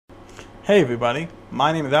Hey everybody,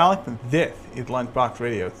 my name is Alex and this is Lunchbox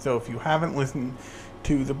Radio. So if you haven't listened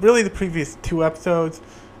to the previous two episodes,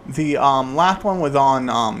 the last one was on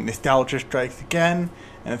Nostalgia Strikes Again,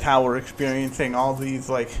 and it's how we're experiencing all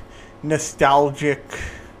these nostalgic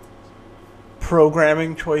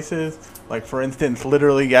programming choices. Like for instance,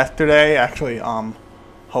 literally yesterday, actually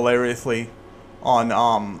hilariously on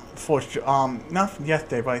not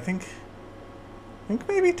yesterday, but I think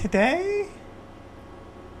maybe today.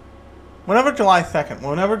 Whenever July 2nd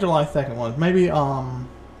was, maybe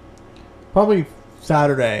probably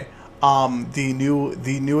Saturday,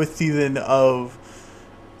 the newest season of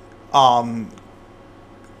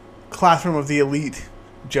Classroom of the Elite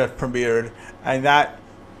just premiered, and that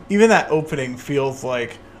opening feels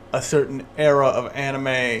like a certain era of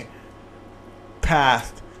anime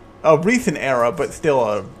past, a recent era, but still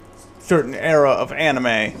a certain era of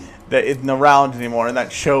anime that isn't around anymore, and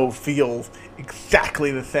that show feels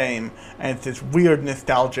exactly the same, and it's this weird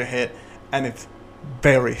nostalgia hit, and it's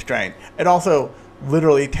very strange. It also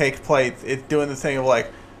literally takes place, it's doing the thing of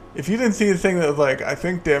if you didn't see the thing that was I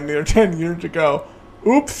think damn near 10 years ago,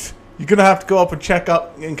 oops, you're gonna have to go up and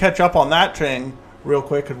catch up on that thing real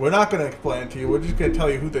quick, because we're not gonna explain it to you, we're just gonna tell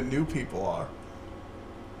you who the new people are.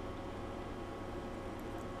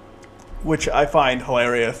 Which I find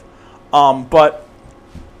hilarious. But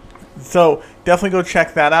so definitely go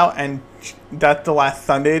check that out, and that's the last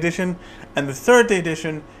Sunday edition. And the third day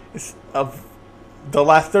edition is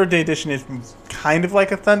kind of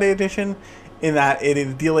like a Sunday edition in that it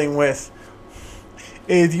is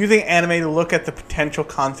using anime to look at the potential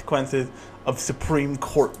consequences of Supreme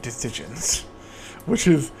Court decisions, which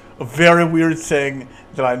is a very weird thing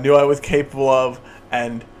that I knew I was capable of,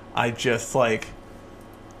 and I just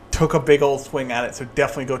took a big old swing at it. So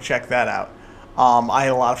definitely go check that out. I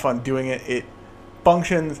had a lot of fun doing it. It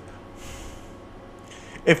functions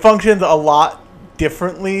a lot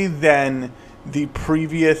differently than the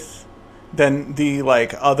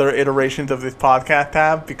other iterations of this podcast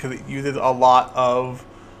have, because it uses a lot of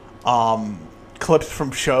clips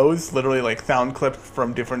from shows, literally sound clips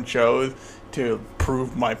from different shows to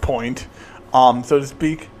prove my point, so to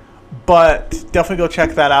speak. But definitely go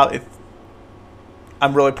check that out.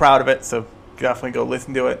 I'm really proud of it, so definitely go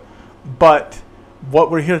listen to it. But what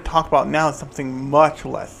we're here to talk about now is something much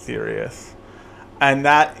less serious, and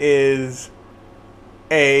that is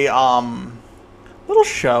a little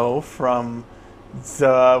show from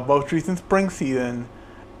the most recent spring season,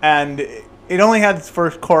 and it only had its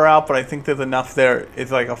first core out, but I think there's enough there.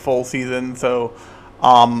 It's a full season, so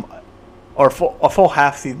a full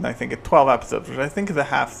half season. I think it's 12 episodes, which I think is a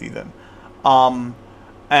half season, and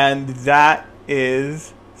that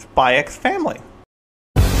is Spy X Family.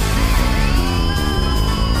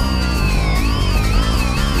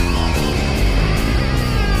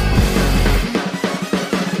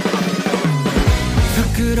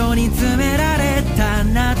 袋に詰められた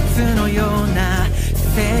夏のような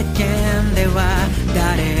世間では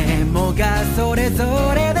誰もがそれぞ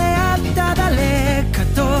れであった誰か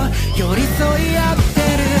と寄り添い合って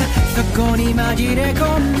るそこに紛れ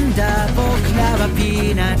込んだ僕らは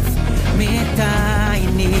ピーナッツみたい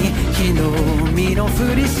に木の実の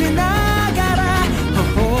ふりしながら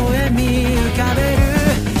微笑み浮かべる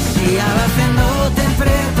幸せのテンプ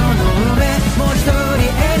レートの上もう一人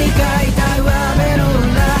絵に描いた上辺の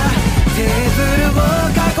裏テーブルを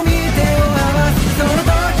囲み手を合わすその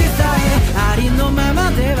時さえありのま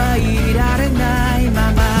まではいられない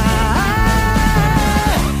まま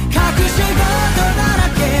隠し事だら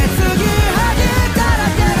け継ぎはぎだら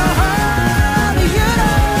けの Honey you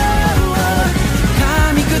know 噛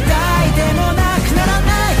み砕いてもなくなら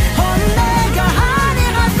ない本音が歯に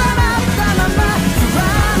挟まったまま不安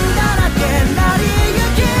だらけなりゆ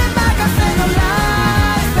き任せのラ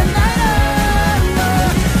イフでないの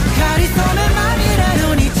かりそめまみれ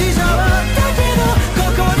の日常だけど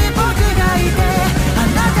ここに僕がいてあ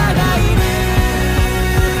なたがいる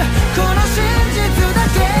この真実だ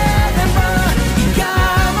けでも胃が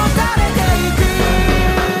もたれていく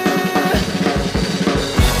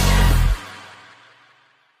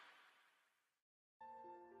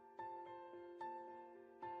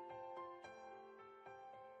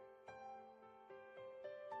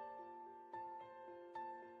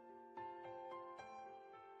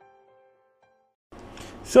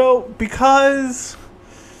So, because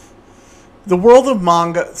the world of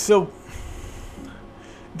manga,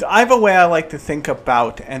 I have a way I like to think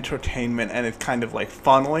about entertainment and its kind of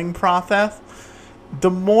funneling process.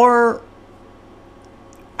 The more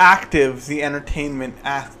active the entertainment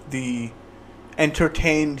asks the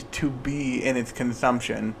entertained to be in its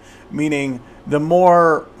consumption, meaning the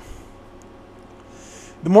more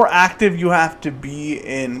the more active you have to be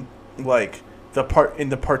in like the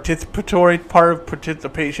participatory part of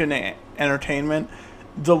participation and entertainment,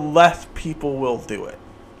 the less people will do it.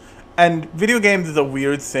 And video games is a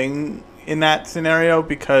weird thing in that scenario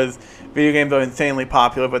because video games are insanely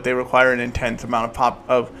popular, but they require an intense amount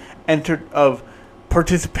of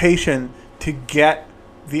participation to get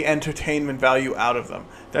the entertainment value out of them.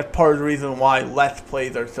 That's part of the reason why Let's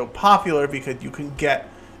Plays are so popular, because you can get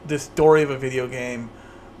the story of a video game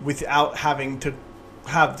without having to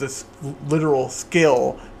have this literal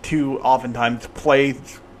skill to oftentimes play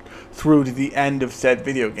through to the end of said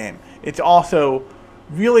video game. It's also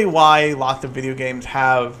really why lots of video games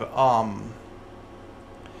have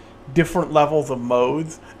different levels of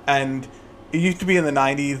modes. And it used to be in the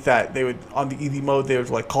 90s that they would, on the easy mode, they would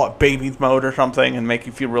like call it baby's mode or something and make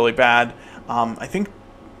you feel really bad. I think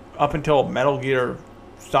up until Metal Gear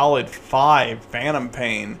Solid 5 Phantom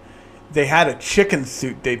Pain, they had a chicken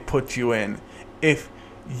suit they'd put you in if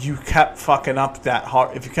you kept fucking up that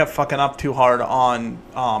hard. If you kept fucking up too hard on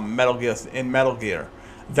Metal Gear,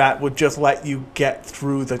 that would just let you get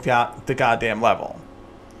through the goddamn level.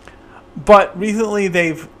 But recently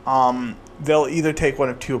they'll either take one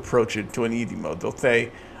of two approaches to an easy mode. They'll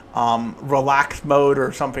say relax mode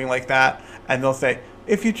or something like that, and they'll say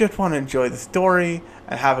if you just want to enjoy the story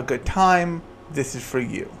and have a good time, this is for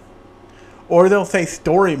you. Or they'll say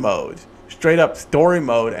story mode, straight up story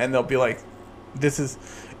mode, and they'll be like, this is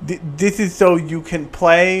so you can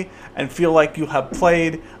play and feel like you have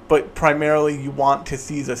played, but primarily you want to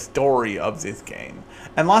see the story of this game.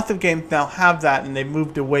 And lots of games now have that, and they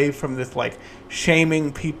moved away from this like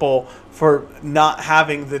shaming people for not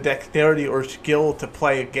having the dexterity or skill to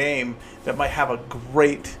play a game that might have a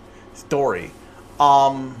great story.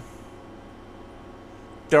 There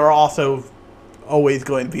are also always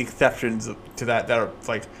going to be exceptions to that are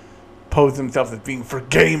like pose themselves as being for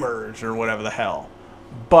gamers or whatever the hell.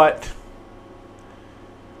 But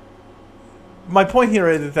my point here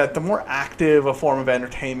is that the more active a form of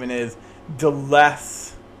entertainment is, the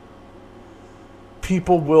less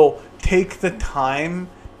people will take the time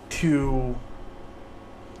to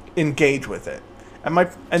engage with it. And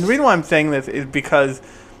the reason why I'm saying this is because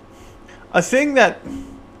a thing that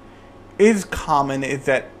is common is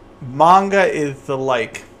that manga is the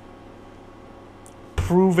like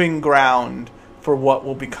proving ground for what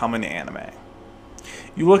will become an anime.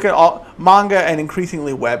 You look at all manga and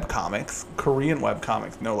increasingly webcomics, Korean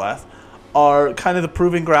webcomics no less, are kind of the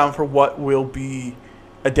proving ground for what will be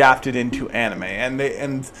adapted into anime. And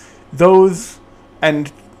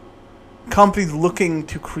companies looking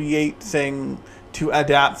to create to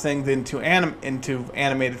adapt things into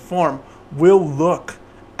animated form will look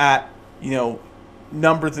at,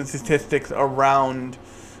 numbers and statistics around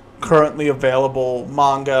currently available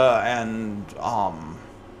manga and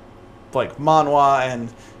like manhwa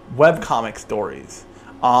and webcomic stories.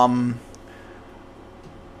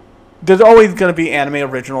 There's always going to be anime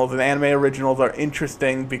originals, and anime originals are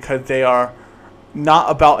interesting because they are not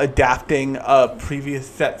about adapting a previous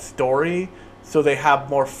set story, so they have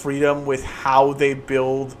more freedom with how they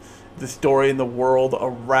build the story and the world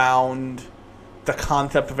around the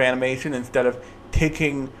concept of animation, instead of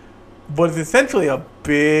taking what is essentially a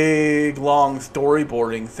big, long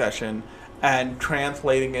storyboarding session and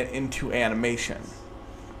translating it into animation,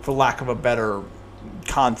 for lack of a better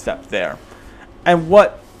concept there. And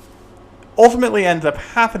what ultimately ends up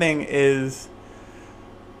happening is,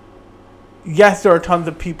 yes, there are tons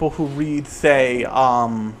of people who read, say,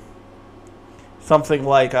 something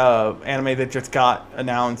like anime that just got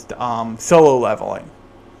announced, Solo Leveling.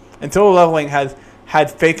 And Solo Leveling has had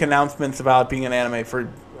fake announcements about being an anime for,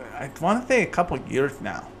 I want to say, a couple of years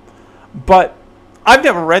now. But I've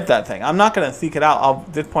never read that thing. I'm not going to seek it out.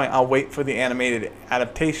 At this point, I'll wait for the animated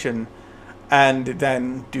adaptation and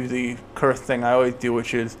then do the cursed thing I always do,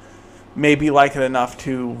 which is maybe like it enough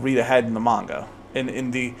to read ahead in the manga,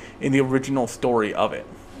 in the original story of it,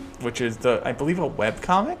 which is I believe a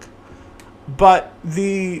webcomic. But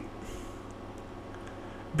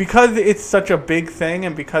because it's such a big thing,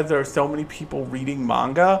 and because there are so many people reading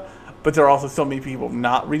manga, but there are also so many people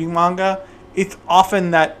not reading manga, it's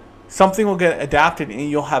often that something will get adapted and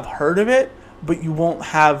you'll have heard of it, but you won't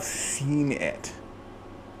have seen it.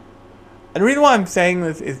 And the reason why I'm saying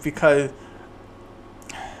this is because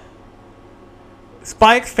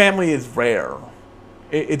Spy X Family is rare.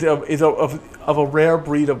 It's of a rare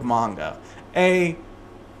breed of manga.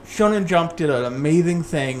 Shonen Jump did an amazing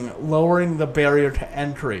thing lowering the barrier to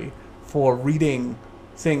entry for reading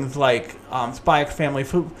things like Spy X Family,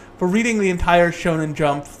 for reading the entire Shonen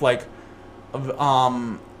Jump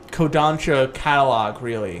Kodansha catalog,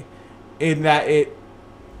 really, in that it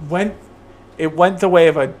went the way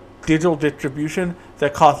of a digital distribution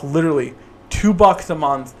that costs literally $2 a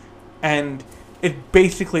month, and it's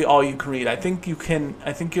basically all you can read. I think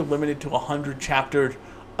you're limited to 100 chapters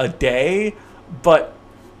a day, but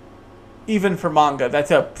even for manga,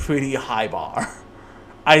 that's a pretty high bar.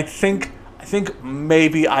 I think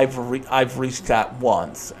maybe I've reached that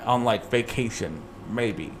once on like vacation,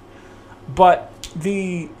 maybe. But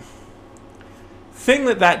the thing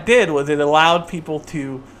that did was it allowed people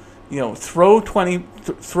to, throw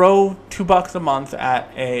 $2 a month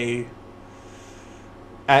at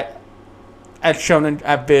Shonen,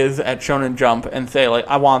 at Viz, at Shonen Jump, and say like,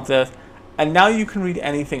 I want this, and now you can read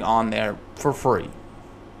anything on there for free.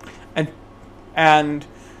 And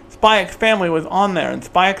Spy X Family was on there, and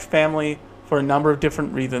Spy X Family, for a number of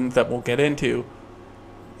different reasons that we'll get into,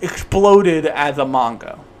 exploded as a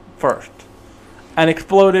manga first, and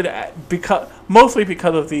exploded mostly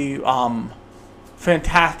because of the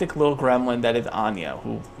fantastic little gremlin that is Anya,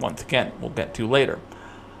 who once again we'll get to later.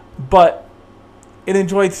 But it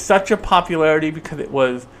enjoyed such a popularity because it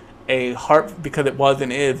was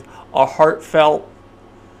and is a heartfelt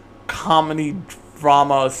comedy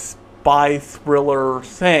drama spy thriller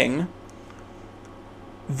thing,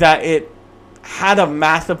 that it had a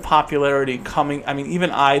massive popularity coming. I mean,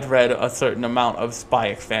 even I'd read a certain amount of Spy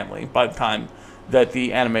X Family by the time that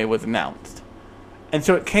the anime was announced. And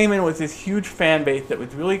so it came in with this huge fan base that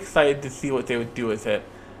was really excited to see what they would do with it.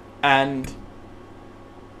 And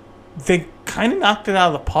they kind of knocked it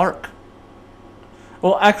out of the park.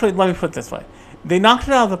 Well, actually, let me put it this way. They knocked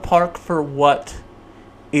it out of the park for what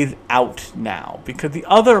is out now. Because the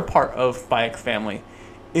other part of Spy X Family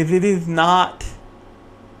is it is not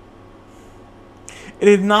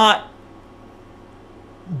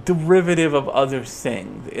derivative of other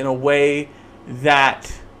things in a way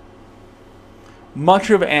that much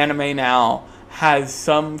of anime now has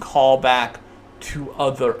some callback to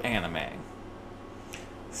other anime.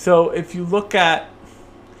 So if you look at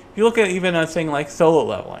even a thing like Solo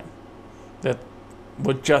Leveling that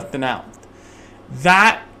was just announced,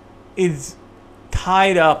 that is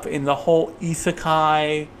tied up in the whole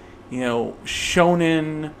isekai,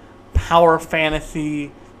 shonen, power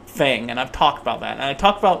fantasy thing, and I've talked about that. And I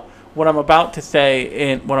talked about what I'm about to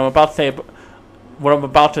sing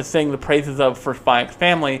the praises of for Spy X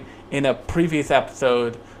Family in a previous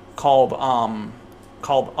episode called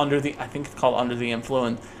Under the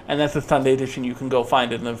Influence, and that's the Sunday edition. You can go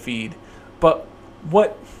find it in the feed. But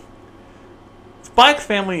what Spy X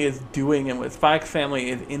Family is doing and what Spy X Family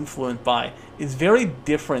is influenced by is very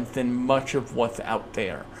different than much of what's out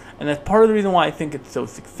there. And that's part of the reason why I think it's so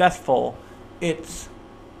successful. It's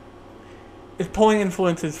pulling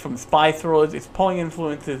influences from spy thrillers, it's pulling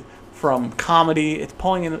influences from comedy, it's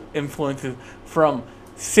pulling influences from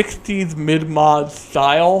 60s mid-mod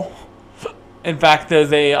style. In fact,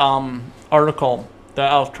 there's a article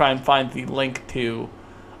that I'll try and find the link to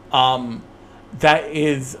that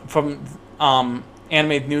is from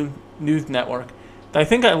Anime News Network that I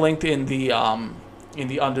think I linked in the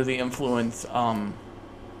Under the Influence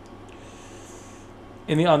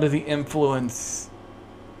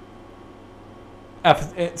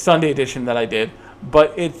Sunday edition that I did.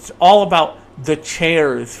 But it's all about the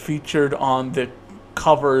chairs featured on the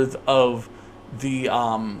covers of the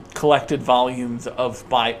collected volumes of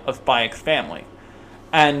Spy X Family.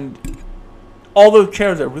 And all those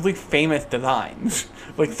chairs are really famous designs.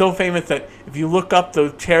 Like, so famous that if you look up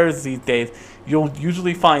those chairs these days, you'll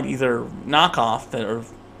usually find either knockoffs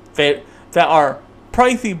that are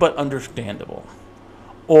pricey but understandable,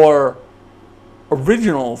 or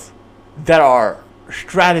originals that are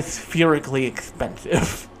stratospherically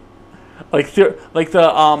expensive. like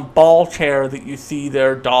the ball chair that you see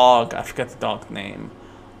their dog, I forget the dog's name.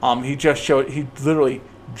 He literally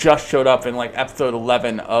just showed up in like episode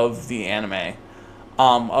 11 of the anime,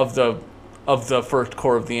 of the first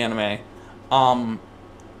core of the anime.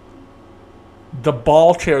 The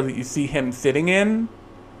ball chair that you see him sitting in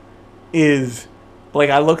is like,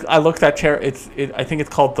 I looked at that chair. I think it's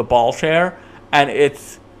called the ball chair, and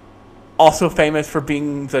it's also famous for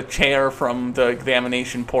being the chair from the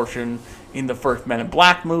examination portion in the first Men in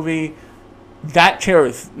Black movie. That chair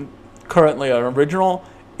is currently an original,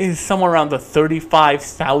 is somewhere around the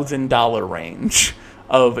 $35,000 range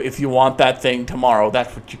of, if you want that thing tomorrow,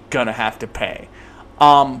 that's what you're gonna have to pay.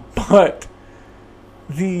 But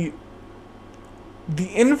the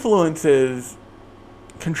influences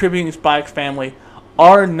contributing to Spy X Family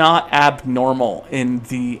are not abnormal in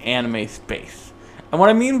the anime space. And what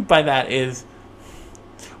I mean by that is,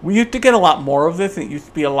 we used to get a lot more of this, and it used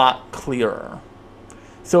to be a lot clearer.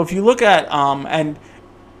 So if you look at, and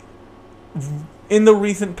in the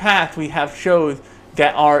recent past, we have shows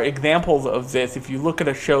that are examples of this. If you look at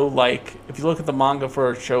the manga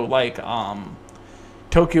for a show like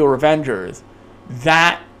Tokyo Revengers,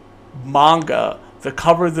 that manga, the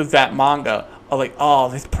covers of that manga are like, oh,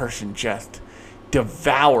 this person just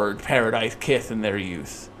devoured Paradise Kiss in their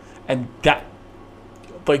youth. And that,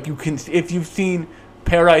 like, you can, if you've seen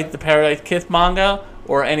the Paradise Kiss manga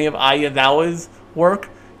or any of Ayazawa's work,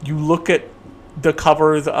 you look at the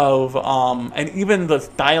covers of and even the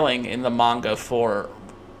styling in the manga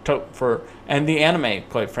and the anime,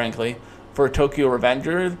 quite frankly, for Tokyo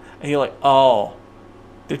Revengers, and you're like, oh,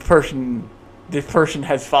 this person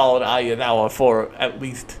has followed Ayazawa for at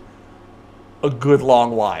least a good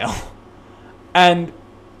long while. And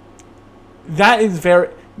that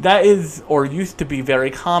is or used to be very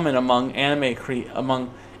common among anime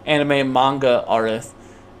and manga artists,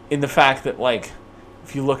 in the fact that, like,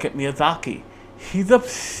 if you look at Miyazaki, he's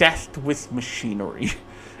obsessed with machinery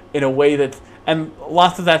in a way and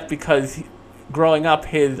lots of that's because growing up,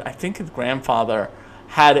 I think his grandfather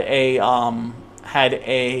was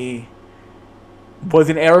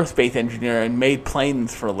an aerospace engineer and made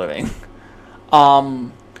planes for a living.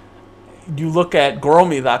 You look at Goro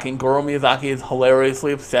Miyazaki, and Goro Miyazaki is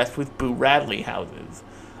hilariously obsessed with Boo Radley houses.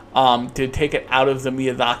 To take it out of the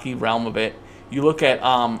Miyazaki realm of it, you look at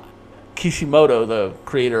Kishimoto, the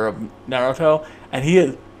creator of Naruto, and he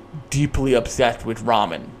is deeply obsessed with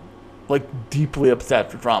ramen. Like, deeply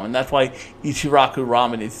obsessed with ramen. That's why Ichiraku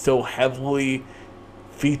Ramen is so heavily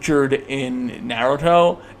featured in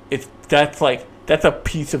Naruto. That's a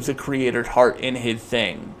piece of the creator's heart in his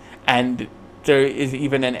thing. And there is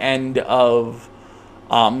even an end of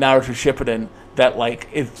Naruto Shippuden that, like,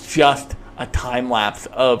 is just a time lapse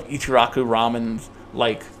of Ichiraku Ramen's,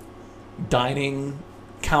 like, dining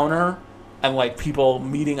counter, and, like, people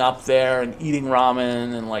meeting up there and eating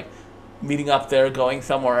ramen, and, like, meeting up there, going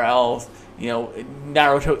somewhere else. You know,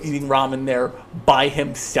 Naruto eating ramen there by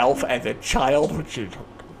himself as a child, which is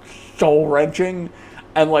soul-wrenching.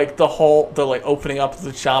 And, like, the like, opening up of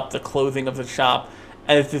the shop, the closing of the shop,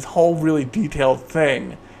 and it's this whole really detailed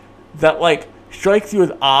thing that, like, strikes you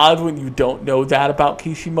as odd when you don't know that about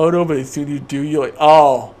Kishimoto, but as soon as you do, you're like,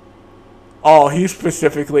 oh, he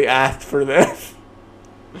specifically asked for this.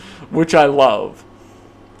 Which I love.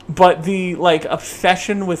 But the, like,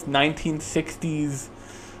 obsession with 1960s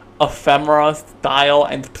ephemera style,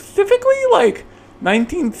 and specifically, like,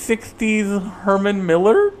 1960s Herman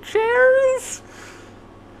Miller chairs.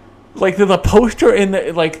 Like, there's a poster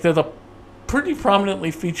there's a pretty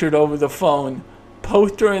prominently featured over the phone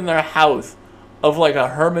poster in their house of, like, a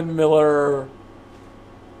Herman Miller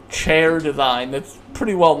chair design that's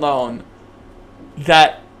pretty well known,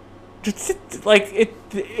 that just, like, it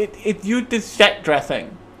used as set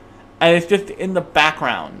dressing, and it's just in the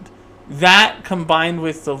background. That, combined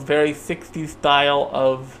with the very 60s style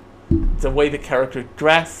of the way the characters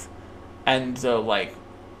dress, and the, like,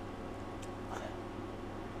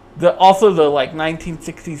 the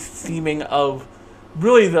 1960s theming of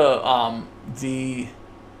really the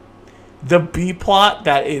B plot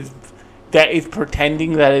that is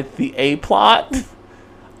pretending that it's the A plot,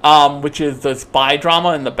 which is the spy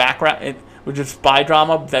drama in the background, which is spy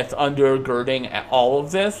drama that's undergirding all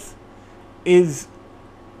of this, is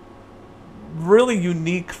really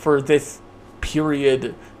unique for this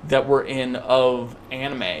period that we're in of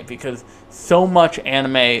anime, because so much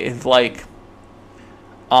anime is like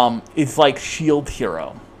Shield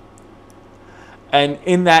Hero, and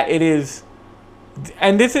in that it is,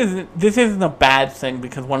 and this isn't a bad thing,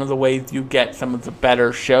 because one of the ways you get some of the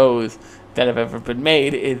better shows that have ever been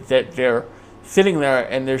made is that they're sitting there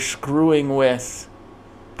and they're screwing with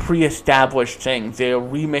pre-established things. They're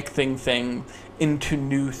remixing things into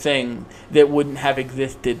new things that wouldn't have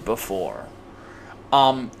existed before.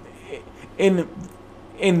 In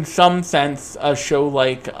some sense, a show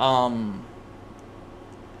like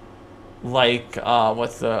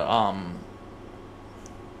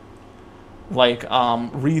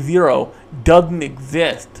ReZero doesn't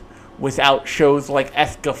exist without shows like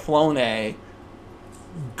Escaflowne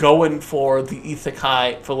going for the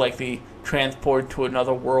isekai, for, like, the transport to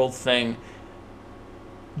another world thing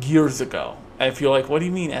years ago. And if you're like, what do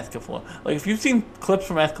you mean Escaflowne? Like, if you've seen clips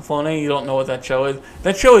from Escaflowne and you don't know what that show is an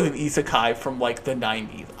isekai from, like, the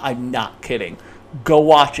 90s. I'm not kidding. Go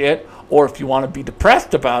watch it, or if you want to be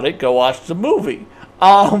depressed about it, go watch the movie.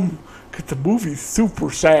 Because the movie's super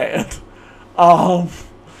sad.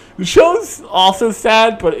 The show's also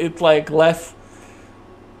sad, but it's, like, less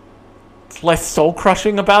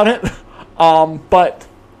soul-crushing about it. But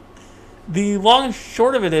the long and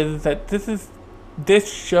short of it is that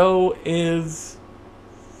this show is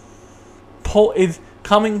is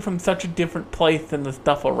coming from such a different place than the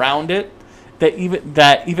stuff around it, that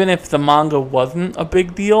even if the manga wasn't a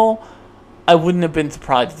big deal, I wouldn't have been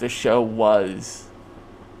surprised if the show was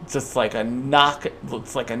just like a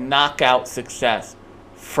knockout success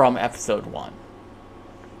from episode 1.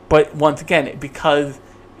 But once again, because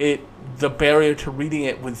the barrier to reading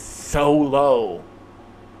it was so low,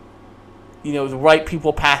 the right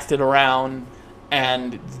people passed it around,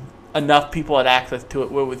 and enough people had access to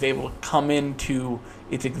it where it was able to come into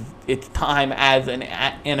its time as an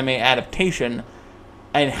anime adaptation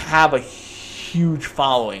and have a huge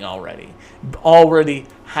following already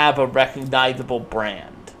have a recognizable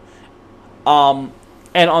brand. And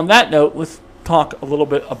on that note, let's talk a little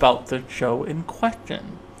bit about the show in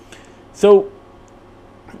question. So,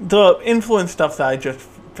 the influence stuff that I just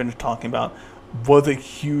finished talking about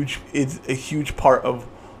is a huge part of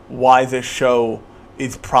why this show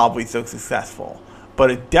is probably so successful. But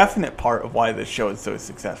a definite part of why this show is so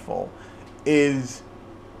successful is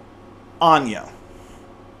Anya.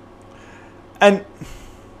 And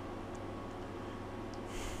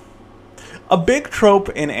a big trope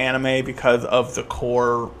in anime, because of the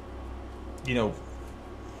core,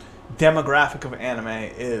 demographic of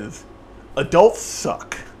anime, is adults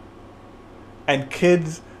suck. And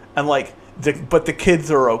kids, but the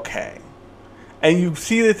kids are okay. And you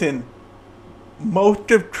see this in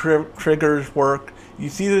most of Trigger's work. You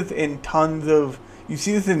see this in Naruto,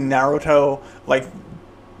 like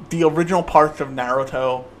the original parts of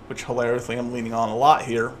Naruto, which hilariously I'm leaning on a lot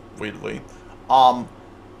here, weirdly.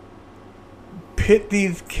 Pit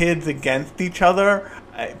these kids against each other,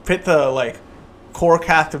 pit the core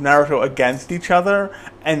cast of Naruto against each other,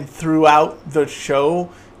 and throughout the show,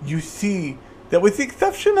 you see that with the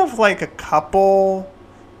exception of a couple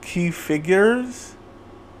key figures,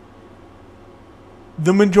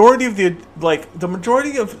 the majority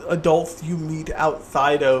of adults you meet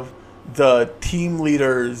outside of the team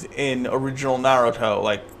leaders in original Naruto,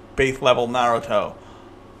 like base level Naruto,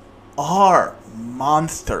 are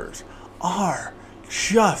monsters. Are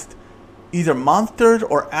just either monsters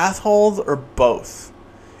or assholes or both.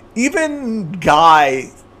 Even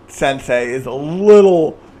Guy Sensei is a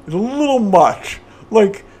little much.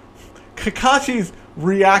 Like Kakashi's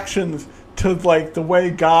reactions to the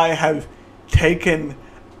way Guy has taken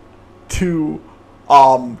to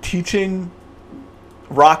teaching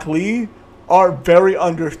Rock Lee are very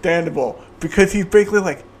understandable, because he's basically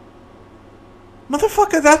like,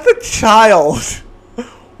 motherfucker, that's a child.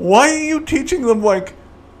 Why are you teaching them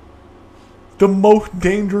the most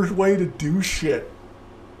dangerous way to do shit?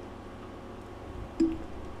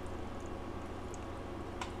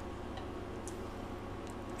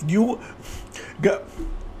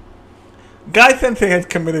 Guy Sensei has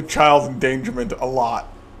committed child endangerment a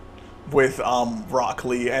lot with Rock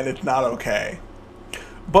Lee, and it's not okay.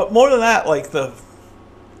 But more than that,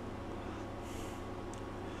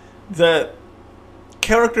 the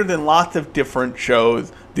characters in lots of different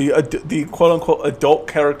shows, the quote unquote adult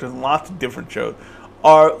characters in lots of different shows,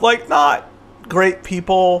 are not great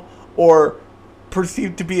people or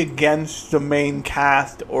perceived to be against the main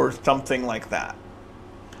cast or something like that.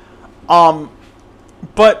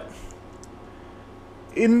 But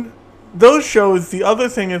in those shows, the other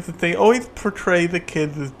thing is that they always portray the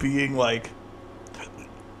kids as being the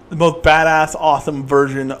most badass, awesome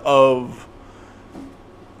version of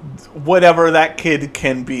whatever that kid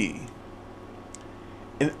can be.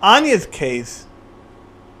 In Anya's case,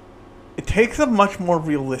 it takes a much more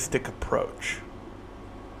realistic approach.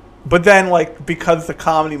 But then, because the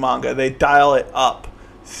comedy manga, they dial it up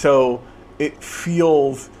so it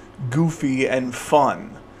feels goofy and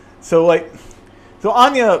fun. So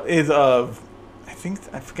Anya is I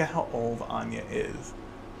forget how old Anya is,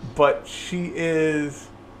 but she's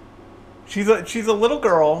a little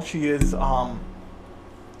girl. She is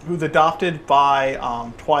who's adopted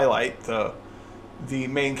by Twilight, the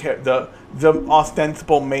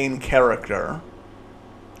ostensible main character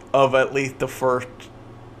of at least the first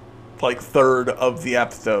third of the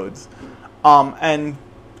episodes, and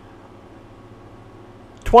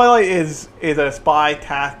Twilight is a spy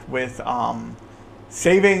tasked with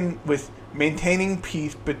maintaining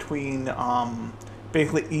peace between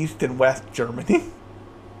basically East and West Germany.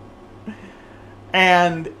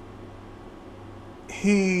 And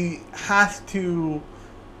he has to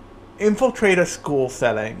infiltrate a school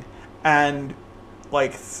setting and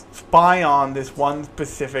spy on this one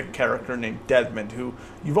specific character named Desmond, who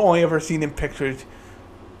you've only ever seen in pictures.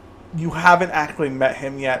 You haven't actually met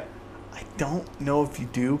him yet. I don't know if you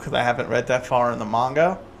do, because I haven't read that far in the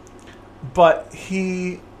manga. But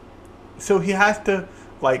he has to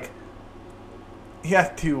he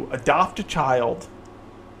has to adopt a child,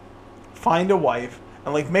 find a wife,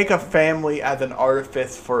 and like make a family as an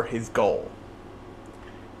artifice for his goal.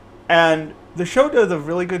 And the show does a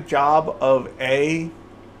really good job of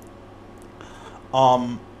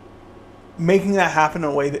making that happen in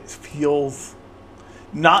a way that feels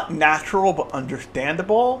not natural but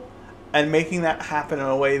understandable, and making that happen in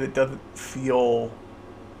a way that doesn't feel,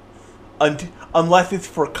 unless it's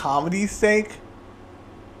for comedy's sake,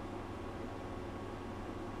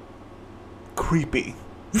 creepy.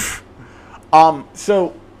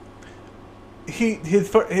 So his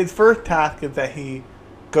first task is that he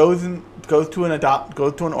goes to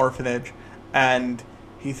an orphanage, and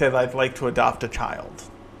he says, "I'd like to adopt a child."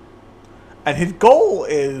 And his goal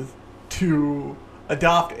is to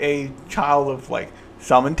adopt a child of like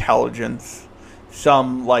some intelligence,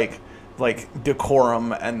 some like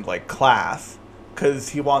decorum and like class, because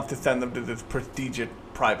he wants to send them to this prestigious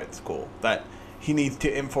private school that he needs to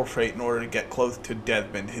infiltrate in order to get close to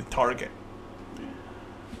Desmond, his target.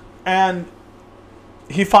 And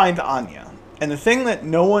he finds Anya. And the thing that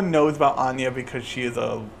no one knows about Anya, because she is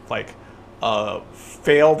a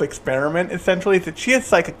failed experiment essentially, is that she has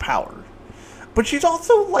psychic powers. But she's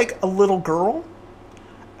also like a little girl.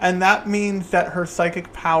 And that means that her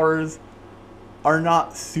psychic powers are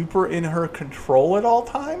not super in her control at all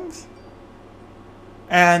times.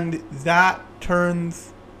 And that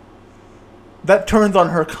turns on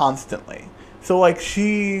her constantly. So like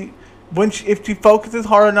if she focuses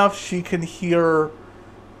hard enough, she can hear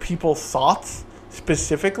people's thoughts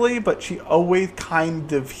specifically, but she always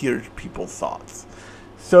kind of hears people's thoughts.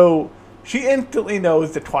 So she instantly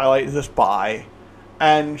knows that Twilight is a spy,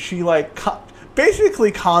 and she like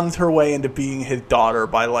basically cons her way into being his daughter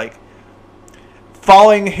by like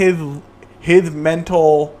following his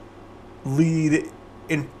mental lead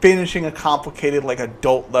in finishing a complicated like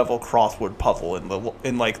adult level crossword puzzle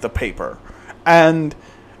in like the paper. And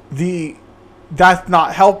that's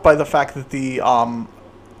not helped by the fact that the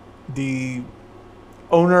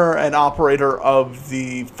owner and operator of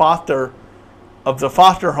the foster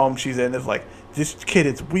home she's in is like, "This kid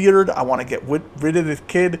is weird. I want to get rid of this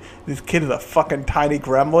kid. This kid is a fucking tiny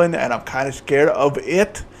gremlin, and I'm kind of scared of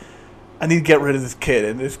it. I need to get rid of this kid."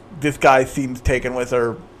 And this guy seems taken with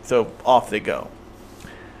her, so off they go.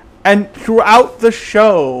 And throughout the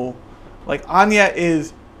show, like, Anya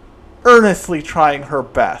is earnestly trying her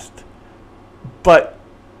best, but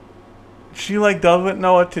she like doesn't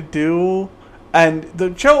know what to do, and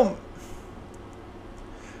the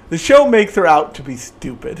show makes her out to be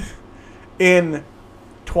stupid in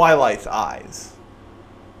Twilight's eyes.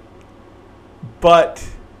 But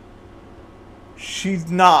she's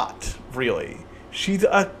not really. She's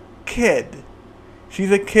a kid.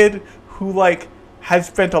 She's a kid who like has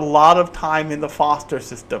spent a lot of time in the foster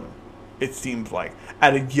system, it seems like,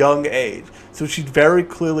 at a young age. So she's very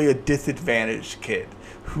clearly a disadvantaged kid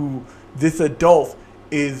who this adult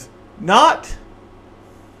is not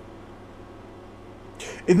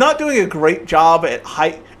doing a great job at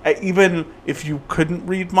even if you couldn't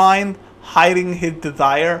read mind, hiding his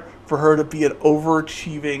desire for her to be an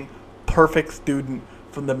overachieving, perfect student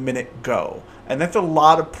from the minute go. And that's a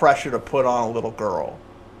lot of pressure to put on a little girl.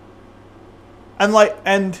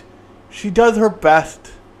 And she does her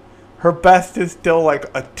best. Her best is still like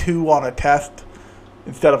a 2 on a test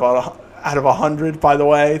instead of out of 100, by the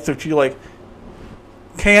way. So she like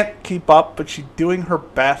can't keep up, but she's doing her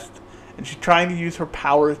best, and she's trying to use her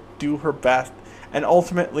powers to do her best. And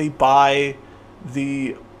ultimately, by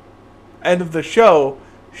the end of the show,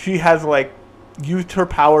 she has like used her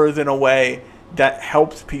powers in a way that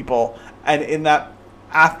helps people. And in that,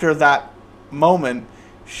 after that moment,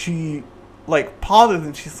 she like pauses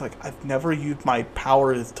and she's like, "I've never used my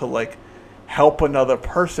powers to like help another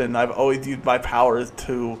person. I've always used my powers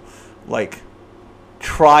to like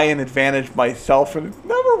try and advantage myself, and it's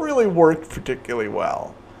never really worked particularly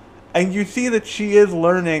well." And you see that she is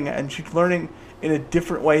learning, and she's learning in a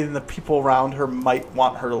different way than the people around her might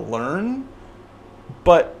want her to learn.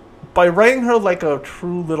 But by writing her like a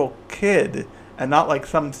true little kid and not like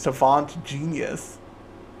some savant genius,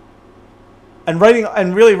 and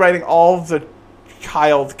really writing all of the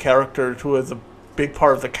child characters, who is a big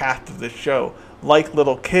part of the cast of this show, like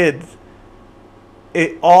little kids,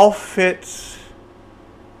 it all fits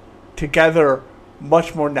together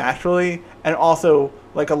much more naturally, and also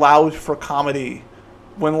like allows for comedy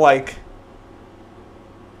when like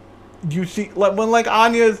you see like when like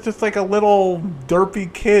Anya is just like a little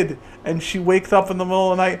derpy kid, and she wakes up in the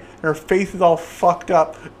middle of the night and her face is all fucked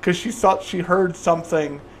up because she thought she heard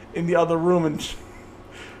something in the other room, and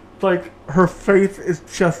like her face is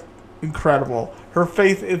just incredible. Her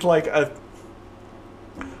face is like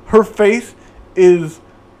Her face is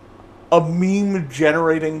a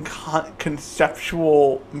meme-generating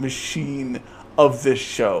conceptual machine of this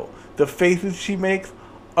show. The faces she makes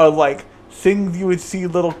are like things you would see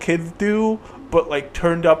little kids do, but like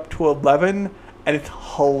turned up to 11, and it's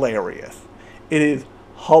hilarious. It is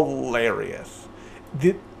hilarious.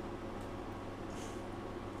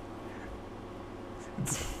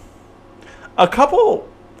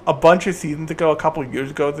 A bunch of seasons ago, a couple of years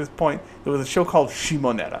ago at this point, there was a show called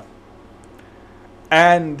Shimoneta.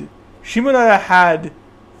 And Shimoneta had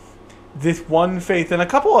this one face, and a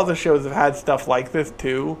couple other shows have had stuff like this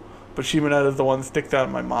too, but Shimoneta is the one that sticks out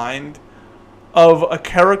in my mind, of a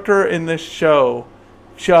character in this show,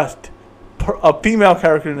 a female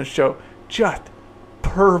character in this show, just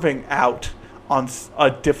perving out on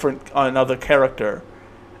another character.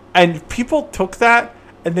 And people took that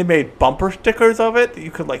and they made bumper stickers of it that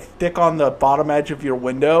you could like stick on the bottom edge of your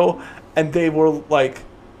window, and they were like,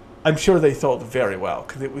 I'm sure they sold very well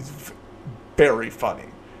because it was very funny.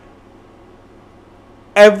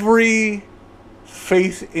 Every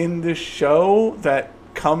face in this show that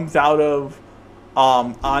comes out of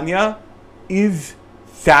Anya is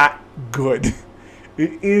that good.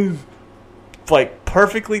 It is like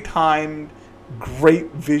perfectly timed,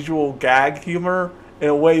 great visual gag humor in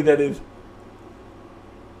a way that is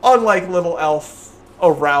unlike little else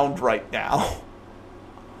around right now.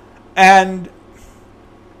 And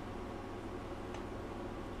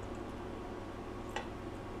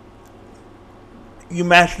you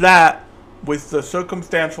match that with the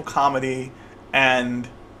circumstantial comedy and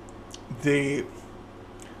the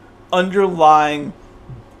underlying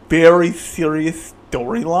very serious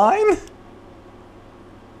storyline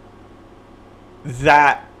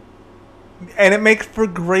and it makes for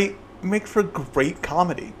great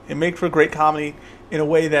comedy. It makes for great comedy in a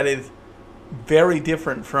way that is very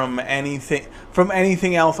different from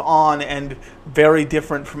anything else on, and very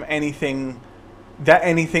different from anything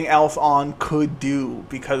else on could do,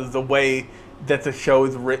 because of the way that the show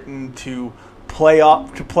is written to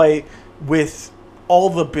play with all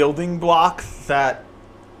the building blocks that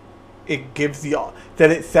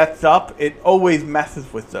it sets up. It always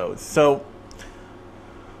messes with those. So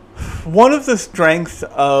one of the strengths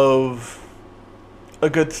of a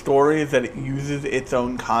good story is that it uses its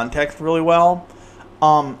own context really well.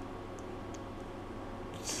 A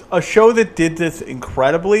show that did this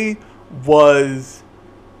incredibly was,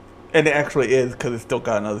 and it actually is because it's still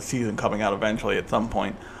got another season coming out eventually at some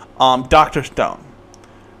point, Dr. Stone.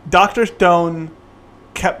 Dr. Stone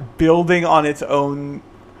kept building on its own,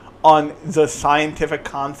 on the scientific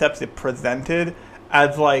concepts it presented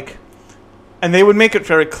as like, and they would make it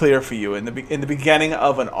very clear for you in the beginning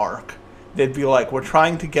of an arc. They'd be like, we're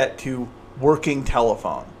trying to get to working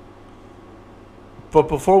telephone, but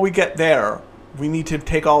before we get there, we need to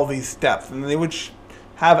take all these steps. And they would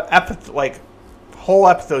have whole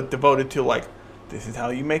episodes devoted to like, this is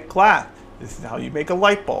how you make glass, this is how you make a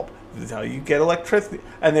light bulb, this is how you get electricity,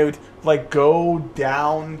 and they would like go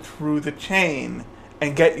down through the chain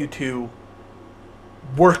and get you to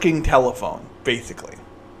working telephone, basically.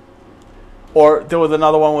 Or there was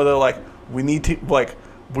another one where they're like, we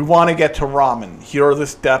want to get to ramen. Here are the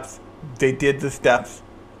steps. They did the steps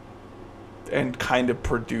and kind of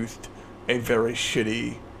produced a very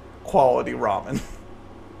shitty quality ramen.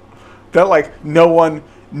 That like no one,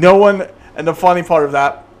 and the funny part of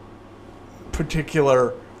that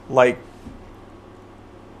particular like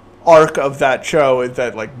arc of that show is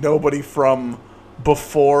that like nobody from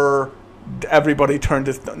before everybody turned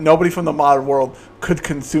this, nobody from the modern world could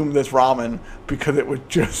consume this ramen because it was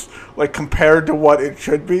just like, compared to what it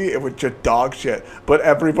should be, it was just dog shit. But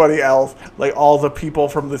everybody else, like all the people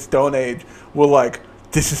from the Stone Age, were like,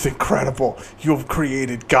 this is incredible, you've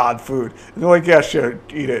created God food. And they're like, yeah, sure,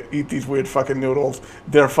 eat these weird fucking noodles,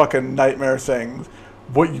 they're fucking nightmare things.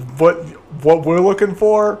 What we're looking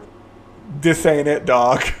for, this ain't it,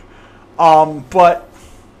 dog. But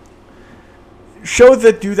shows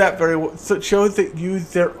that do that very well, so shows that use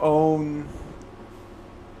their own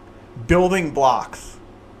building blocks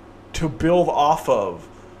to build off of,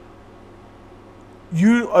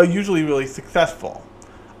 you are usually really successful.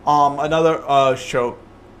 Another show,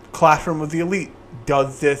 Classroom of the Elite,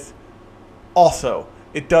 does this also.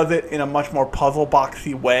 It does it in a much more puzzle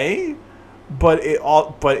boxy way, but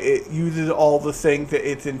it uses all the things that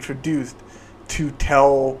it's introduced to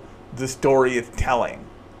tell the story it's telling,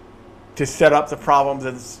 to set up the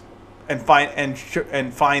problems and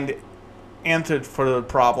find answers for the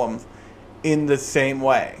problems in the same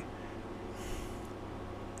way.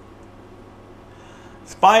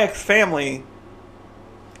 Spy X Family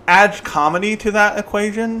adds comedy to that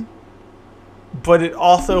equation but it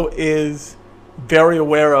also is very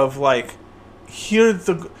aware of like, here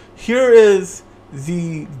is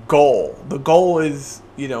the goal. The goal is,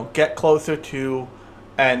 get closer to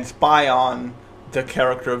and spy on the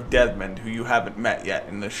character of Desmond, who you haven't met yet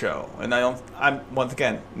in the show. And I'm once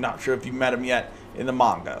again not sure if you met him yet in the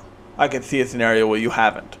manga. I could see a scenario where you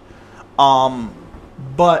haven't.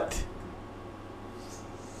 But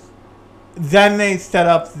then they set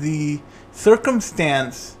up the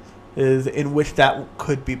circumstances in which that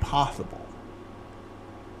could be possible.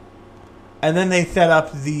 And then they set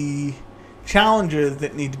up the challenges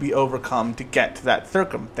that need to be overcome to get to that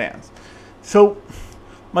circumstance. So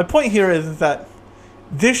my point here is that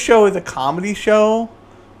this show is a comedy show,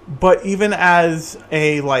 but even as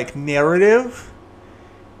a narrative,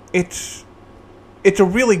 it's a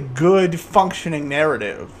really good functioning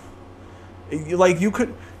narrative. You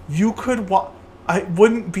could it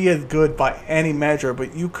wouldn't be as good by any measure,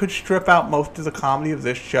 but you could strip out most of the comedy of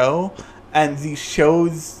this show, and the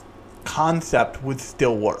show's concept would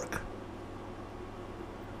still work.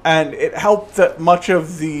 And it helped that much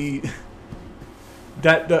of the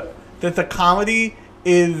comedy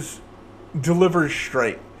is delivered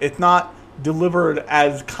straight. It's not delivered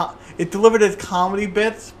as delivered as comedy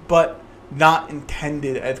bits, but not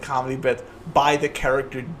intended as comedy bits by the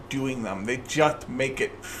character doing them. They just make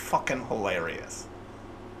it fucking hilarious.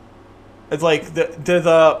 It's like there's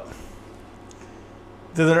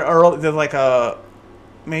like a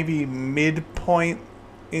maybe midpoint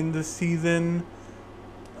in the season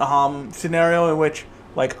scenario in which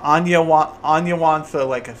Anya wants a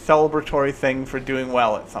celebratory thing for doing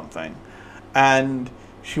well at something, and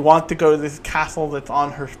she wants to go to this castle that's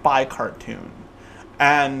on her spy cartoon,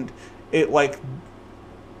 and it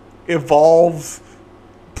evolves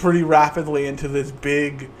pretty rapidly into this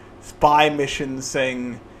big spy mission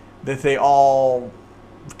thing that they all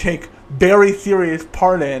take very serious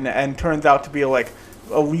part in, and turns out to be a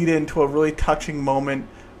lead into a really touching moment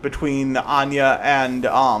between Anya and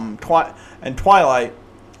Twilight,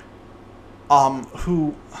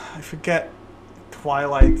 who I forget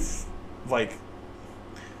Twilight's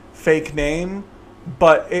fake name,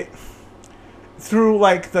 but it through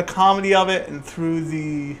the comedy of it and through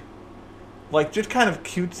the just kind of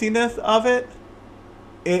cutesiness of it,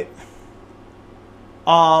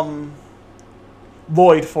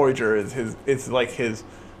 Lloyd Forger is his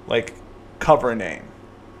cover name.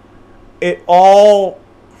 It all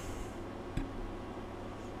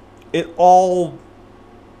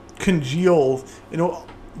congeals in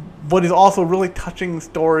what is also a really touching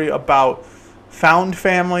story about found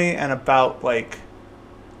family and about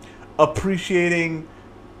appreciating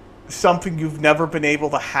something you've never been able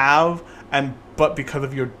to have, but because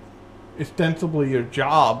of ostensibly your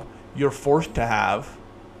job, you're forced to have.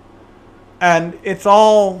 And it's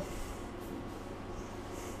all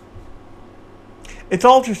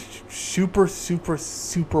just super, super,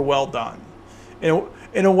 super well done.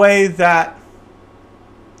 In a way that,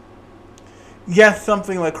 yes,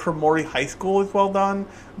 something like Kromori High School is well done,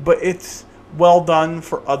 but it's well done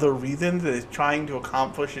for other reasons. It is trying to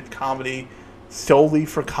accomplish its comedy solely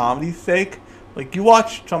for comedy's sake. You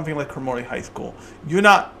watch something like Kromori High School, you're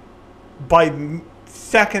not, by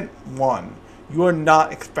second one, you are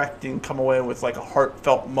not expecting to come away with a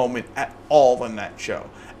heartfelt moment at all in that show.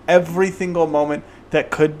 Every single moment that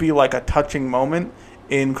could be a touching moment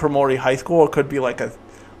in Kromori High School, or could be a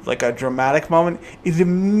dramatic moment, is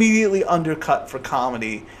immediately undercut for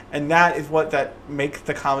comedy, and that is what makes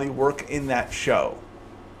the comedy work in that show.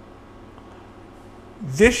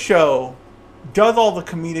 This show does all the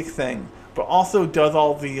comedic thing, but also does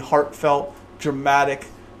all the heartfelt, dramatic,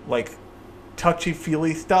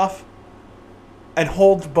 touchy-feely stuff, and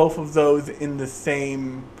holds both of those at the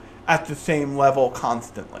same level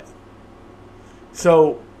constantly.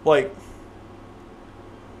 So,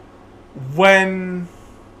 when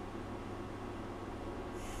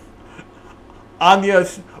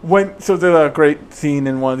so there's a great scene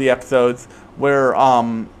in one of the episodes where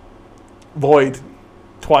Lloyd,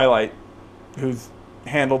 Twilight, whose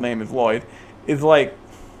handle name is Lloyd, is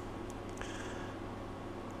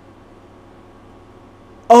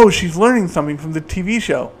oh, she's learning something from the TV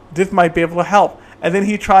show. This might be able to help. And then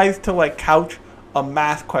he tries to couch a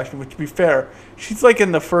math question, which, to be fair, she's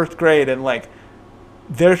in the first grade, and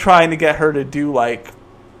they're trying to get her to do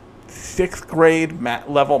 6th grade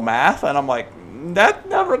level math, and I'm that's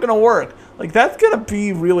never gonna work. That's gonna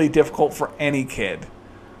be really difficult for any kid.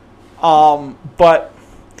 But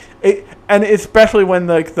and especially when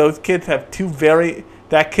those kids have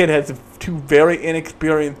that kid has two very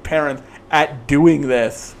inexperienced parents at doing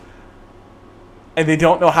this, and they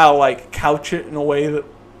don't know how to couch it in a way that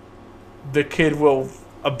the kid will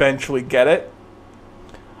eventually get it.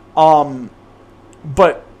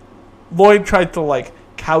 But Lloyd tried to like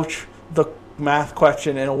couch the math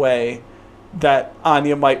question in a way that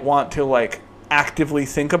Anya might want to like actively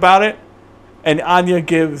think about it, and Anya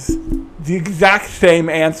gives the exact same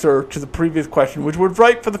answer to the previous question, which was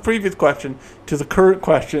right for the previous question, to the current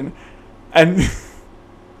question, and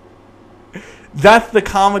that's the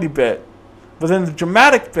comedy bit. But then the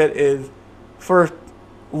dramatic bit is first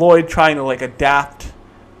Lloyd trying to like adapt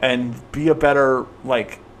and be a better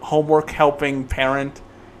like homework helping parent,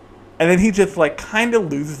 and then he just like kind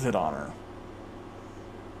of loses it on her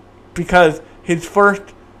because his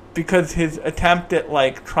attempt at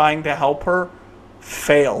like trying to help her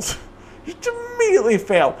fails. Just immediately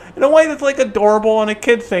failed in a way that's like adorable and a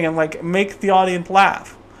kid thing and like makes the audience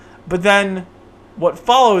laugh. But then what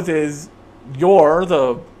follows is you're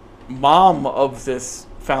the mom of this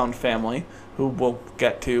found family, who we'll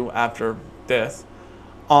get to after this,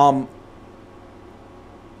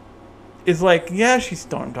 is like, yeah, she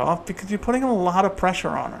stormed off because you're putting a lot of pressure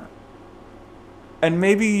on her. And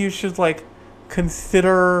maybe you should like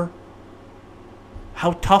consider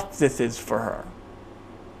how tough this is for her.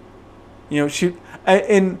 You know,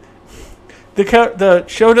 the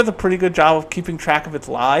show does a pretty good job of keeping track of its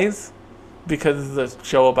lies because it's a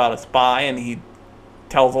show about a spy, and he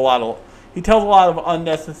tells a lot of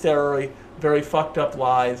unnecessary, very fucked up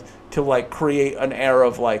lies to like create an air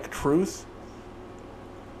of like truth.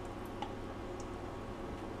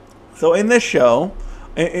 So in this show,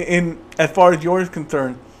 in as far as yours is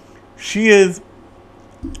concerned, she is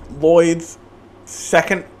Lloyd's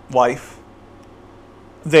second wife.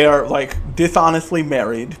 They are like dishonestly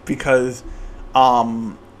married because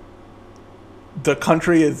the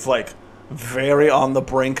country is like very on the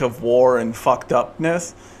brink of war and fucked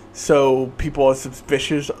upness. So people are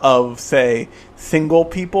suspicious of, say, single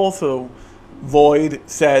people. So Lloyd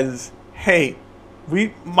says, hey,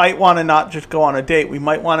 we might want to not just go on a date. We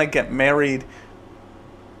might want to get married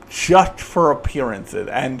just for appearances.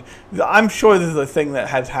 And I'm sure this is a thing that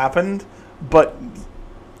has happened, but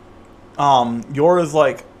yours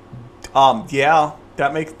like, yeah,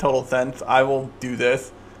 that makes total sense. I will do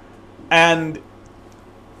this.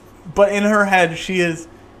 But in her head, she is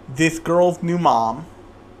this girl's new mom.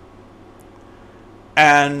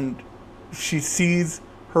 And she sees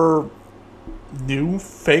her new,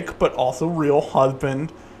 fake, but also real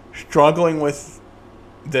husband struggling with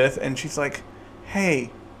this. And she's like, hey,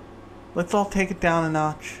 let's all take it down a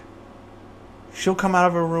notch. She'll come out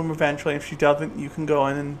of her room eventually. If she doesn't, you can go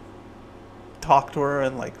in and talk to her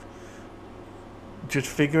and, like, just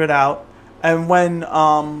figure it out. And when,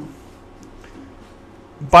 by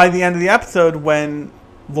the end of the episode, when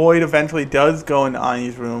Lloyd eventually does go into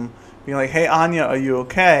Anya's room, being like, hey, Anya, are you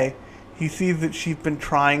okay? He sees that she's been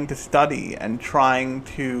trying to study and trying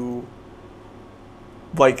to,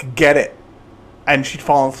 like, get it. And she'd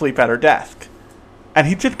fallen asleep at her desk. And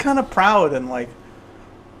he's just kind of proud and, like,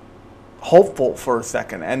 hopeful for a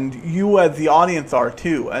second. And you as the audience are,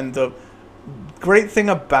 too. And the great thing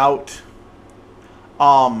about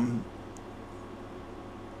Anya's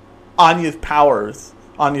powers,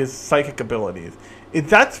 Anya's psychic abilities,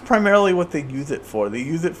 that's primarily what they use it for. They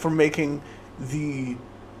use it for making the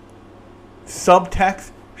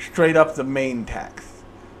subtext straight up the main text.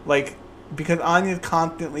 Like, because Anya's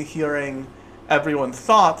constantly hearing everyone's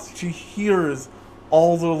thoughts, she hears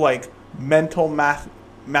all the, like, mental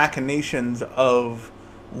machinations of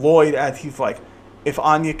Lloyd as he's like, if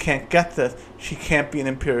Anya can't get this, she can't be an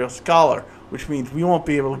Imperial Scholar, which means we won't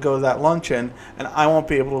be able to go to that luncheon, and I won't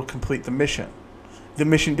be able to complete the mission. The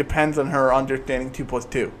mission depends on her understanding 2 +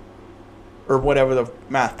 2. Or whatever the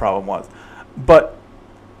math problem was. But,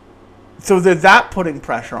 so there's that putting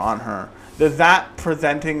pressure on her. There's that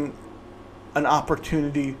presenting an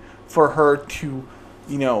opportunity for her to,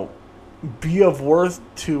 you know, be of worth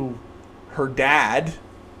to her dad.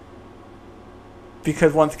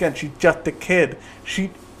 Because once again, she's just a kid.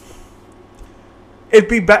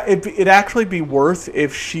 It'd actually be worse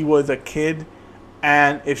if she was a kid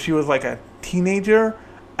and if she was like a teenager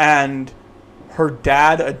and her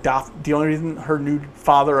dad the only reason her new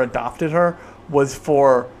father adopted her was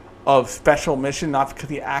for a special mission, not because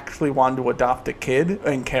he actually wanted to adopt a kid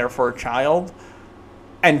and care for a child,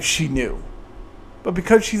 and she knew. But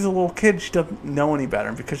because she's a little kid, she doesn't know any better.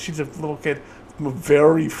 And because she's a little kid from a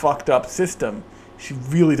very fucked up system, she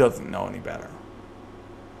really doesn't know any better.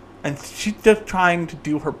 And she's just trying to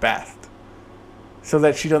do her best so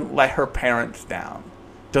that she doesn't let her parents down.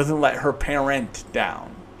 Doesn't let her parent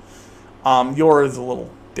down. Yor is a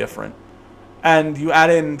little different. And you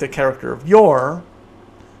add in the character of Yor,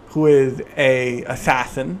 who is a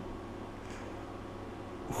assassin,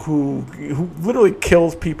 who literally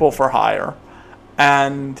kills people for hire,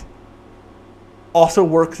 and also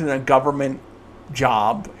works in a government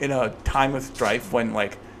job in a time of strife when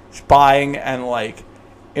like spying and like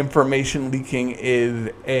information leaking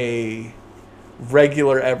is a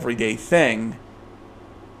regular everyday thing,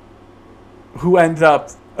 who ends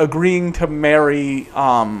up agreeing to marry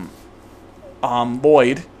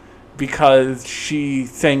Lloyd because she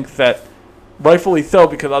thinks that, rightfully so,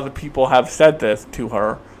 because other people have said this to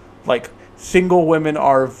her, like single women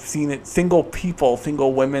are seen as single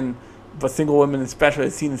women especially are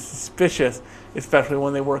seen as suspicious, especially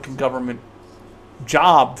when they work in government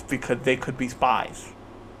jobs, because they could be spies.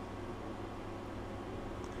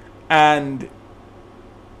 And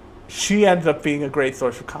she ends up being a great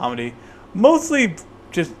source of comedy, mostly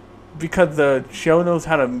just because the show knows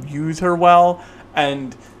how to use her well,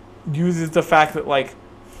 and uses the fact that like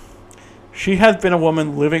she has been a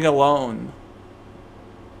woman living alone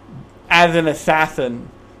as an assassin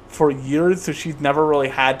for years, so she's never really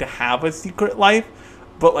had to have a secret life,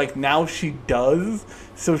 but like now she does.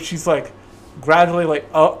 So she's like gradually like,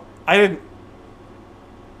 oh, I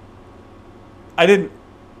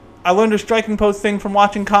learned a striking pose thing from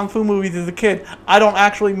watching Kung Fu movies as a kid.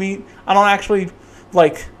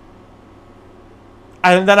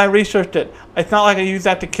 And then I researched it. It's not like I used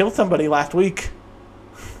that to kill somebody last week.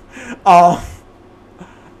 And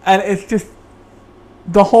it's just,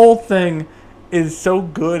 the whole thing is so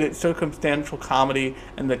good at circumstantial comedy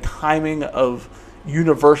and the timing of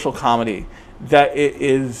universal comedy that it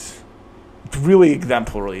is really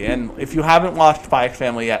exemplary. And if you haven't watched Spy X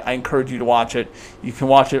Family yet, I encourage you to watch it. You can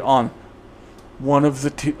watch it on one of the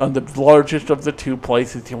two, on the largest of the two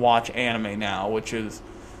places to watch anime now, which is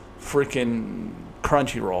freaking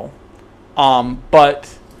Crunchyroll.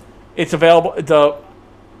 But it's available. By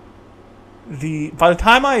the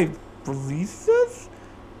time I release this,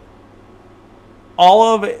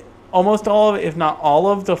 almost all of it, if not all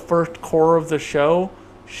of the first core of the show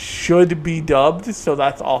should be dubbed, so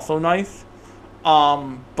that's also nice.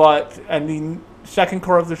 But the second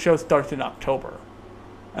core of the show starts in October.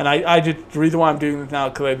 And the reason why I'm doing this now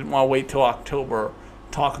is because I didn't want to wait till October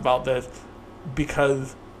to talk about this,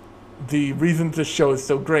 because the reasons this show is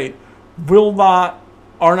so great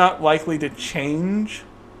are not likely to change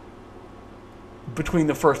between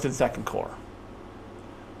the first and second core.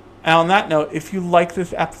 And on that note, if you like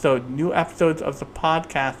this episode, new episodes of the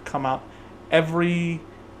podcast come out every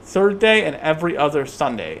Thursday and every other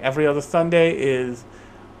Sunday. Every other Sunday is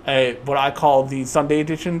what I call the Sunday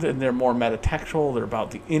editions, and they're more metatextual. They're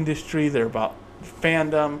about the industry. They're about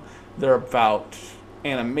fandom. They're about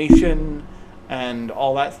animation and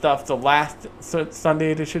all that stuff. The last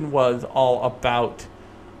Sunday edition was all about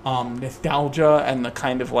nostalgia and the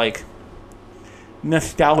kind of like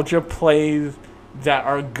nostalgia plays that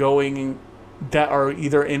are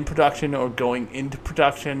either in production or going into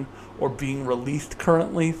production or being released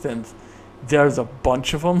currently, since there's a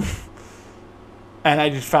bunch of them. And I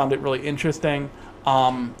just found it really interesting.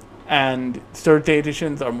 And Thursday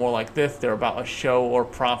editions are more like this. They're about a show or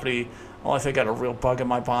property, unless I got a real bug in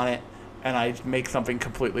my bonnet and I make something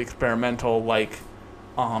completely experimental, like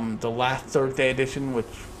the last Thursday edition, which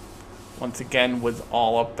once again was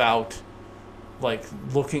all about like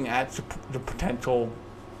looking at the potential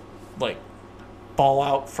like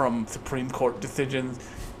fallout from Supreme Court decisions,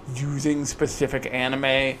 using specific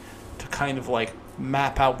anime to kind of like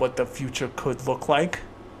map out what the future could look like.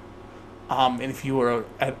 And if you are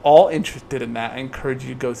at all interested in that, I encourage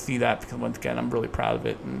you to go see that, because once again, I'm really proud of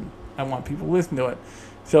it and I want people to listen to it.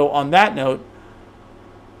 So on that note,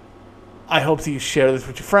 I hope that you share this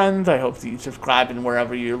with your friends. I hope that you subscribe in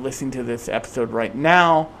wherever you're listening to this episode right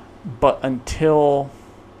now. But until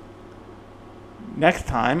next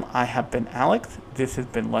time, I have been Alex. This has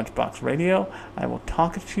been Lunchbox Radio. I will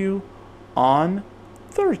talk to you on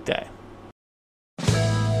Thursday.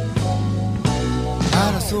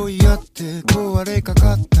 争い合って壊れか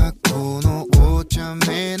かったこのお茶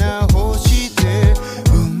目な星で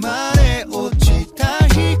生まれ落ちた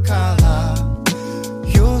日から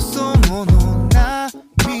よそ者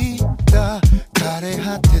涙枯れ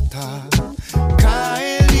果てた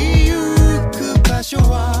帰りゆく場所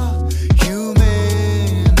は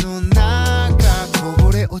夢の中こ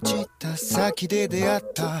ぼれ落ちた先で出会っ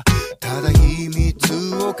たただ秘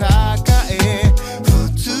密を抱え普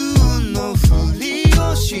通のふり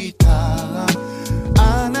をした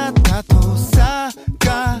あなたと探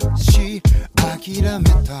し諦め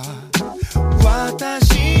た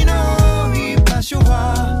私の居場所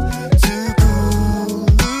は作る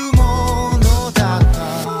ものだった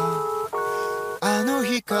あの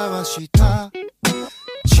日交わした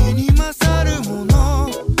血に勝るもの